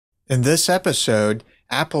In this episode,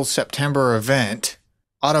 Apple's September event,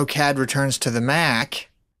 AutoCAD returns to the Mac,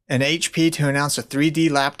 and HP to announce a 3D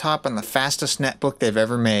laptop and the fastest netbook they've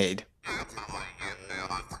ever made.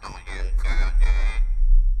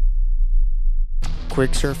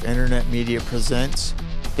 QuickSurf Internet Media presents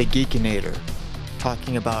The Geekinator,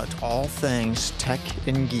 talking about all things tech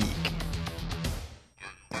and geek.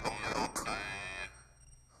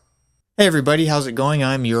 Hey everybody, how's it going?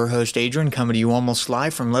 I'm your host Adrian, coming to you almost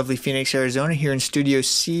live from lovely Phoenix, Arizona, here in Studio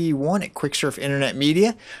C1 at QuickSurf Internet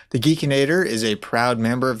Media. The Geekinator is a proud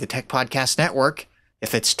member of the Tech Podcast Network.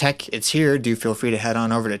 If it's tech, it's here. Do feel free to head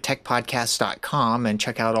on over to techpodcast.com and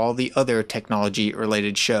check out all the other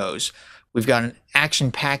technology-related shows. We've got an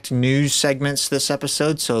action-packed news segments this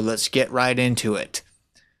episode, so let's get right into it.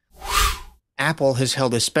 Apple has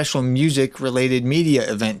held a special music-related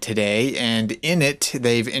media event today, and in it,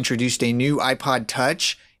 they've introduced a new iPod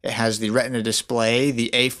Touch. It has the Retina display,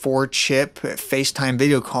 the A4 chip, FaceTime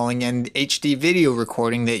video calling, and HD video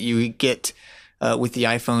recording that you get with the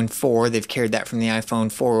iPhone 4. They've carried that from the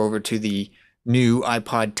iPhone 4 over to the new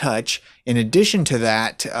iPod Touch. In addition to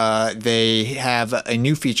that, they have a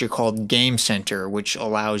new feature called Game Center, which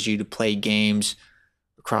allows you to play games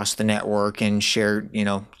across the network and share,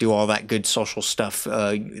 do all that good social stuff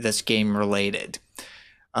that's game related.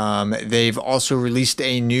 They've also released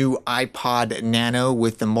a new iPod Nano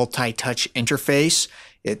with the multi-touch interface.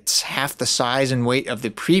 It's half the size and weight of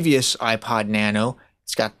the previous iPod Nano.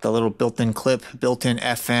 It's got the little built-in clip, built-in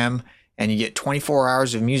FM, and you get 24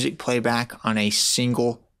 hours of music playback on a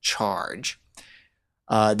single charge.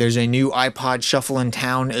 There's a new iPod Shuffle in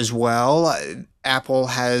town as well. Apple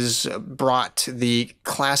has brought the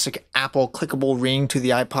classic Apple clickable ring to the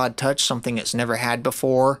iPod Touch, something it's never had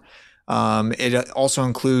before. It also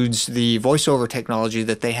includes the voiceover technology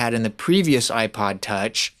that they had in the previous iPod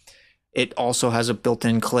Touch. It also has a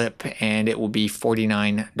built-in clip, and it will be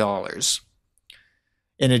 $49.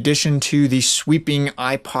 In addition to the sweeping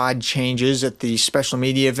iPod changes at the special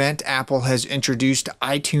media event, Apple has introduced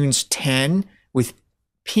iTunes 10 with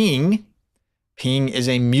Ping. Ping is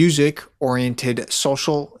a music-oriented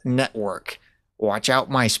social network. Watch out,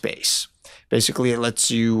 MySpace. Basically, it lets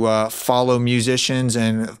you follow musicians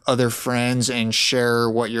and other friends and share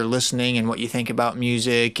what you're listening and what you think about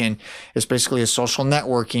music. And it's basically a social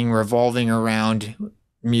networking revolving around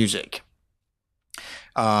music.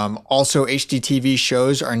 Also, HDTV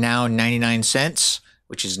shows are now 99 cents,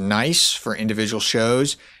 which is nice for individual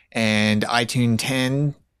shows. And iTunes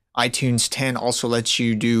 10 also lets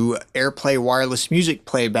you do AirPlay wireless music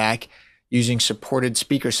playback using supported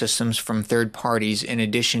speaker systems from third parties in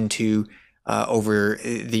addition to over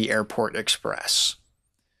the Airport Express.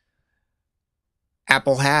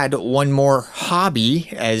 Apple had one more hobby,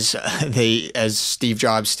 as Steve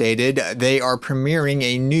Jobs stated. They are premiering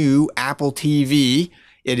a new Apple TV.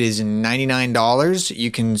 It is $99.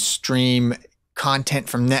 You can stream content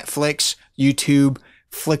from Netflix, YouTube,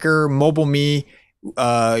 Flickr, MobileMe.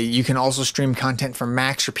 You can also stream content from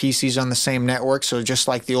Macs or PCs on the same network. So just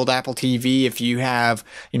like the old Apple TV, if you have,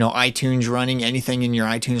 iTunes running, anything in your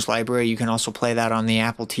iTunes library, you can also play that on the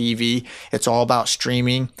Apple TV. It's all about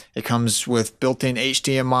streaming. It comes with built-in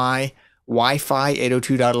HDMI, Wi-Fi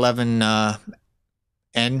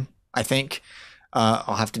 802.11n, I think.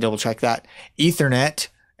 I'll have to double check that. Ethernet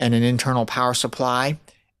and an internal power supply.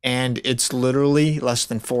 And it's literally less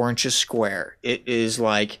than 4 inches square. It is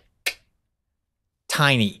like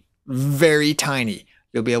tiny, very tiny.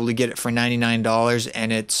 You'll be able to get it for $99,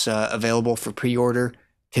 and it's available for pre-order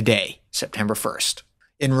today, September 1st.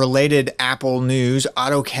 In related Apple news,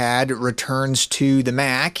 AutoCAD returns to the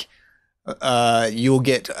Mac. You'll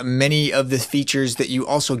get many of the features that you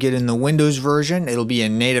also get in the Windows version. It'll be a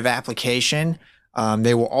native application.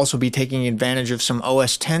 They will also be taking advantage of some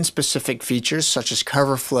OS X specific features such as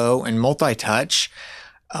cover flow and multi-touch.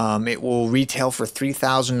 It will retail for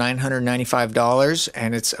 $3,995,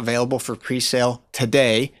 and it's available for pre-sale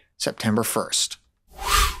today, September 1st.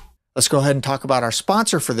 Let's go ahead and talk about our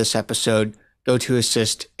sponsor for this episode,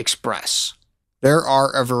 GoToAssist Express. There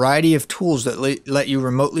are a variety of tools that let you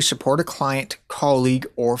remotely support a client, colleague,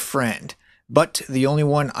 or friend. But the only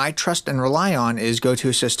one I trust and rely on is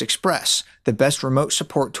GoToAssist Express, the best remote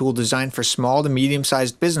support tool designed for small to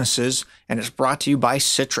medium-sized businesses, and it's brought to you by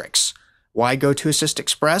Citrix. Why GoToAssist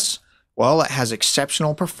Express? Well, it has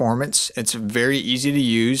exceptional performance, it's very easy to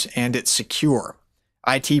use, and it's secure.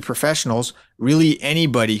 IT professionals, really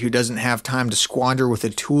anybody who doesn't have time to squander with a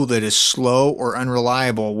tool that is slow or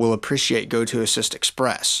unreliable, will appreciate GoToAssist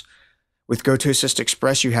Express. With GoToAssist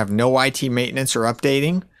Express, you have no IT maintenance or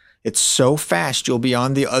updating. It's so fast, you'll be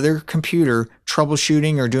on the other computer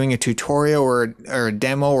troubleshooting or doing a tutorial or a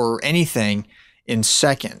demo or anything in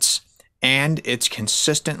seconds. And it's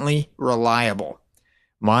consistently reliable.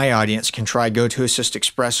 My audience can try GoToAssist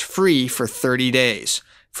Express free for 30 days.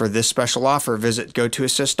 For this special offer, visit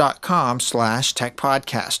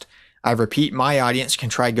gotoassist.com/techpodcast. I repeat, my audience can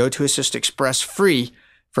try GoToAssist Express free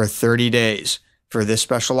for 30 days. For this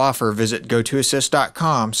special offer, visit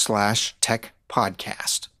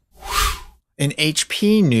gotoassist.com/techpodcast. In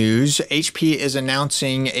HP news, HP is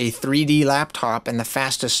announcing a 3D laptop and the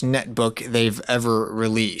fastest netbook they've ever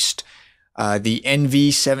released. The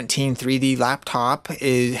NV17 3D laptop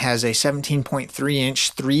has a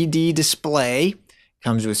 17.3-inch 3D display,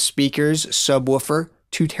 comes with speakers, subwoofer,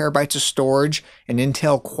 2 terabytes of storage, an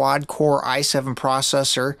Intel quad-core i7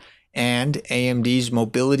 processor, and AMD's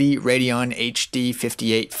Mobility Radeon HD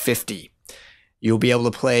 5850. You'll be able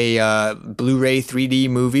to play Blu-ray 3D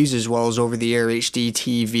movies as well as over-the-air HD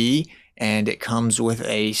TV, and it comes with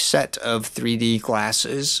a set of 3D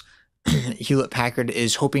glasses. Hewlett-Packard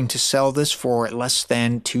is hoping to sell this for less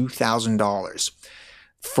than $2,000.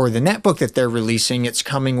 For the netbook that they're releasing, it's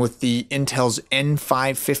coming with the Intel's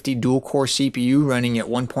N550 dual-core CPU running at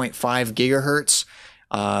 1.5 gigahertz.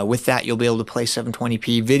 With that, you'll be able to play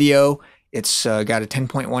 720p video. It's got a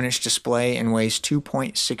 10.1-inch display and weighs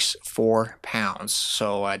 2.64 pounds.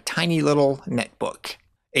 So a tiny little netbook.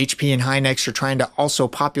 HP and Hynix are trying to also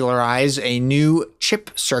popularize a new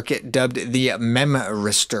chip circuit dubbed the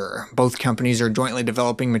Memristor. Both companies are jointly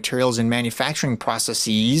developing materials and manufacturing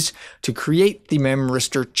processes to create the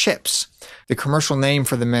Memristor chips. The commercial name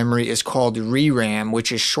for the memory is called ReRAM,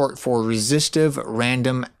 which is short for Resistive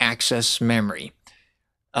Random Access Memory.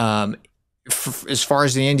 As far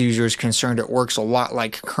as the end user is concerned, it works a lot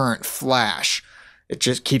like current flash. It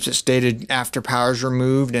just keeps it stated after power is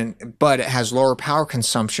removed, but it has lower power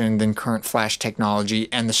consumption than current flash technology,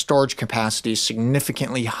 and the storage capacity is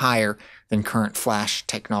significantly higher than current flash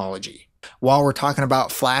technology. While we're talking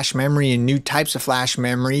about flash memory and new types of flash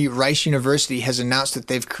memory, Rice University has announced that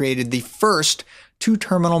they've created the first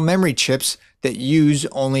 2-terminal memory chips that use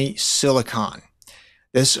only silicon.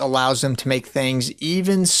 This allows them to make things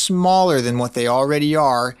even smaller than what they already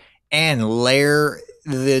are and layer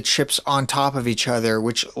the chips on top of each other,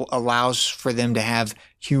 which allows for them to have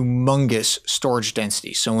humongous storage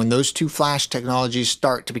density. So when those two flash technologies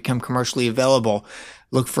start to become commercially available,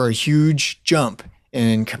 look for a huge jump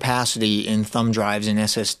in capacity in thumb drives and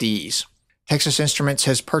SSDs. Texas Instruments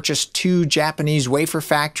has purchased 2 Japanese wafer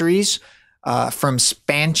factories from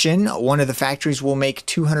Spansion. One of the factories will make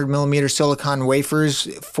 200mm silicon wafers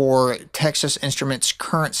for Texas Instruments'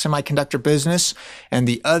 current semiconductor business, and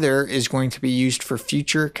the other is going to be used for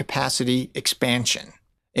future capacity expansion.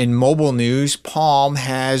 In mobile news, Palm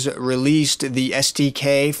has released the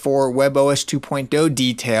SDK for WebOS 2.0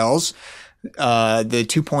 details. The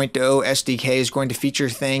 2.0 SDK is going to feature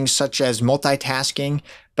things such as multitasking,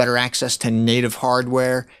 better access to native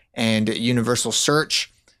hardware, and universal search.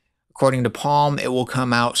 According to Palm, it will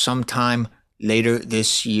come out sometime later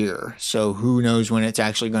this year. So who knows when it's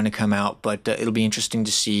actually going to come out, but it'll be interesting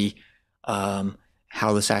to see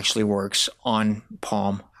how this actually works on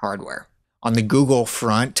Palm hardware. On the Google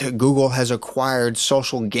front, Google has acquired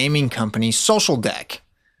social gaming company SocialDeck.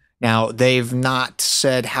 Now, they've not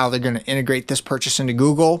said how they're going to integrate this purchase into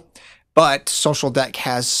Google, but SocialDeck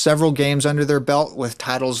has several games under their belt with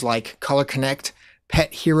titles like Color Connect,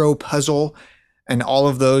 Pet Hero Puzzle, and all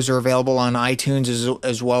of those are available on iTunes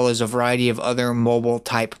as well as a variety of other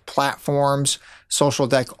mobile-type platforms.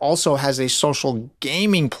 SocialDeck also has a social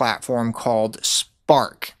gaming platform called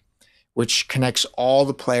Spark, which connects all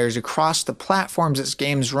the players across the platforms its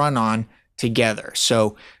games run on together.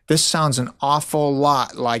 So this sounds an awful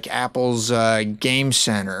lot like Apple's Game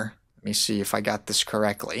Center. Let me see if I got this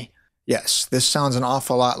correctly. Yes, this sounds an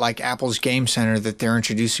awful lot like Apple's Game Center that they're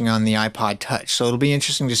introducing on the iPod Touch. So it'll be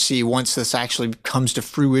interesting to see once this actually comes to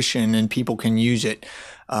fruition and people can use it,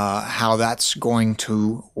 how that's going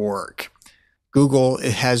to work. Google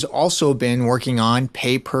has also been working on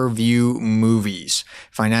pay-per-view movies.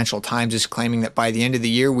 Financial Times is claiming that by the end of the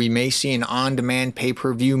year, we may see an on-demand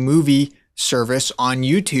pay-per-view movie service on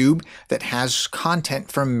YouTube that has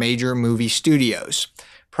content from major movie studios.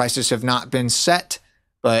 Prices have not been set,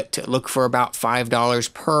 but look for about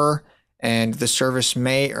 $5 per, and the service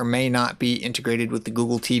may or may not be integrated with the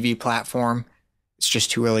Google TV platform. It's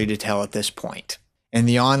just too early to tell at this point. In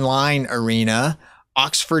the online arena,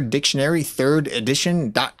 Oxford Dictionary 3rd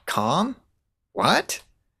edition.com? What?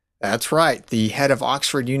 That's right. The head of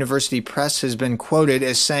Oxford University Press has been quoted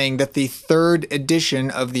as saying that the third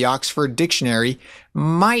edition of the Oxford Dictionary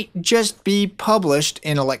might just be published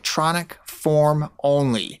in electronic form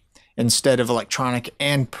only, instead of electronic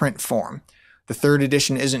and print form. The third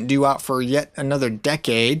edition isn't due out for yet another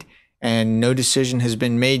decade, and no decision has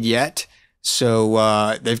been made yet.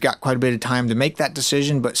 So they've got quite a bit of time to make that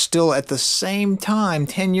decision, but still at the same time,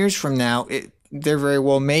 10 years from now, there very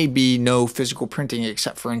well may be no physical printing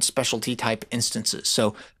except for in specialty type instances. So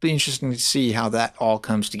it'll be interesting to see how that all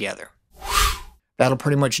comes together. That'll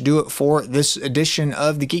pretty much do it for this edition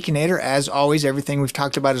of the Geekinator. As always, everything we've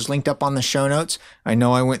talked about is linked up on the show notes. I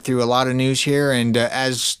know I went through a lot of news here, and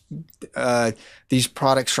as these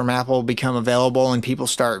products from Apple become available and people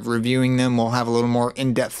start reviewing them, we'll have a little more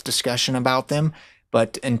in-depth discussion about them.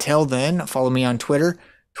 But until then, follow me on Twitter,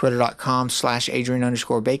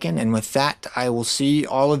 twitter.com/Adrian_Bacon. And with that, I will see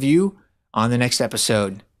all of you on the next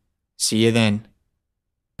episode. See you then.